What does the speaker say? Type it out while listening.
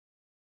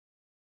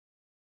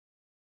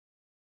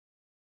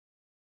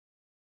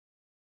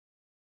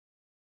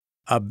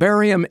A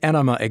barium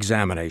enema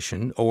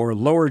examination, or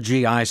lower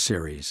GI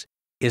series,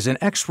 is an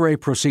X-ray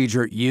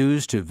procedure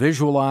used to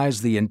visualize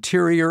the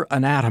interior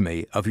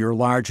anatomy of your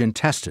large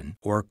intestine,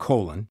 or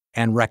colon,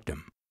 and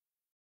rectum.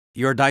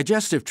 Your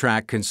digestive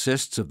tract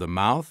consists of the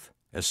mouth,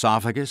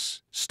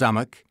 esophagus,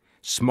 stomach,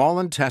 small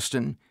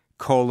intestine,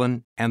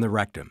 colon, and the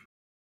rectum.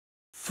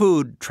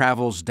 Food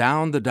travels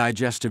down the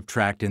digestive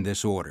tract in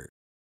this order.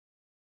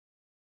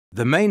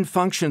 The main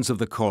functions of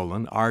the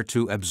colon are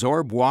to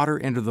absorb water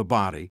into the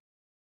body,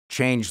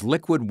 change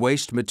liquid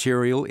waste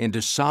material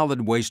into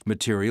solid waste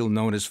material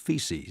known as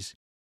feces,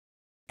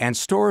 and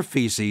store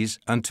feces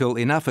until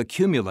enough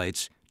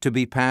accumulates to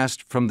be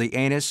passed from the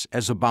anus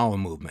as a bowel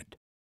movement.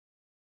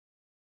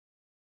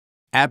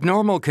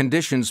 Abnormal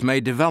conditions may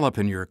develop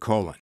in your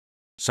colon,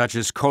 such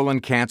as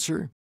colon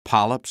cancer,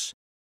 polyps,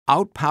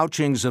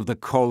 outpouchings of the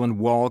colon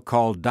wall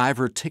called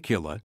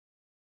diverticula,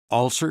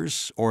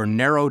 ulcers, or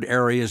narrowed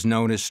areas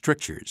known as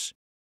strictures.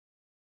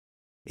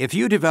 If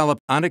you develop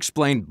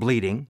unexplained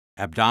bleeding,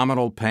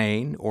 abdominal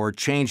pain, or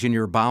change in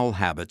your bowel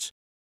habits,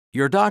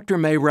 your doctor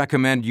may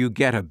recommend you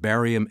get a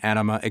barium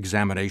enema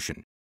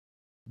examination.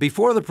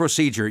 Before the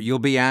procedure, you'll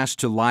be asked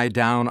to lie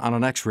down on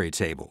an X-ray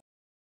table.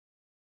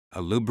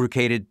 A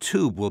lubricated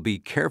tube will be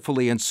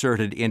carefully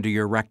inserted into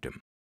your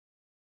rectum.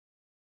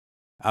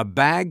 A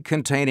bag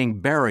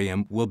containing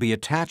barium will be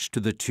attached to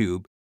the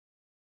tube,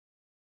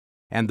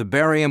 and the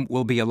barium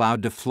will be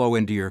allowed to flow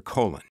into your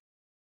colon.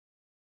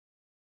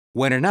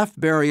 When enough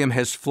barium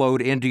has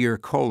flowed into your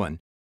colon,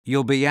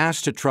 you'll be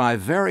asked to try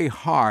very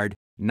hard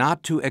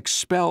not to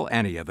expel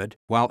any of it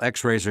while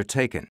X-rays are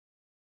taken.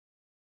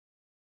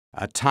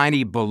 A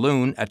tiny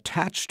balloon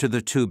attached to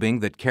the tubing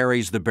that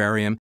carries the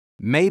barium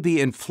may be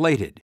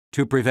inflated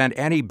to prevent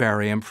any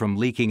barium from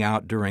leaking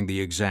out during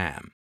the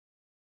exam.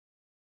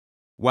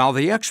 While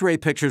the X-ray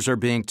pictures are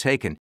being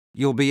taken,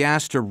 you'll be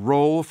asked to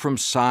roll from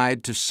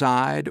side to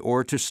side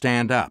or to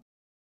stand up.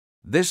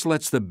 This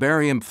lets the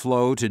barium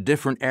flow to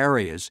different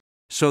areas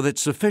so that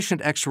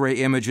sufficient X-ray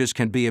images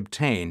can be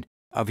obtained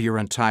of your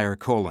entire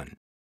colon.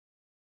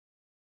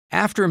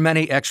 After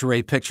many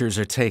X-ray pictures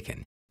are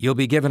taken, you'll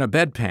be given a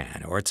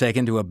bedpan or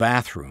taken to a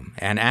bathroom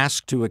and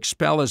asked to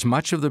expel as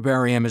much of the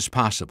barium as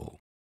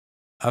possible.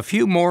 A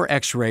few more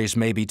X-rays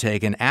may be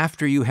taken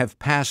after you have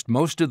passed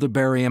most of the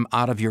barium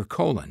out of your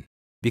colon,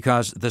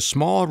 because the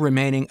small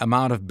remaining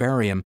amount of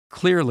barium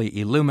clearly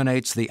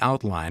illuminates the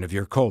outline of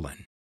your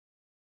colon.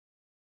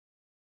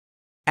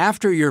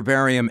 After your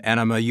barium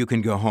enema, you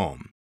can go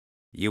home.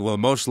 You will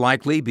most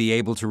likely be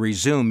able to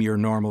resume your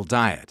normal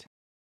diet.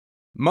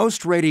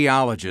 Most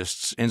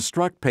radiologists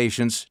instruct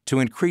patients to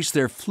increase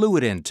their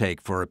fluid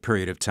intake for a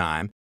period of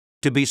time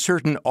to be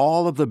certain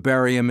all of the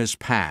barium is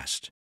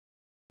passed.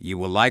 You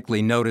will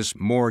likely notice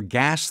more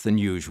gas than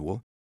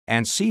usual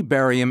and see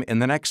barium in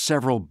the next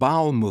several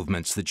bowel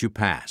movements that you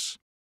pass.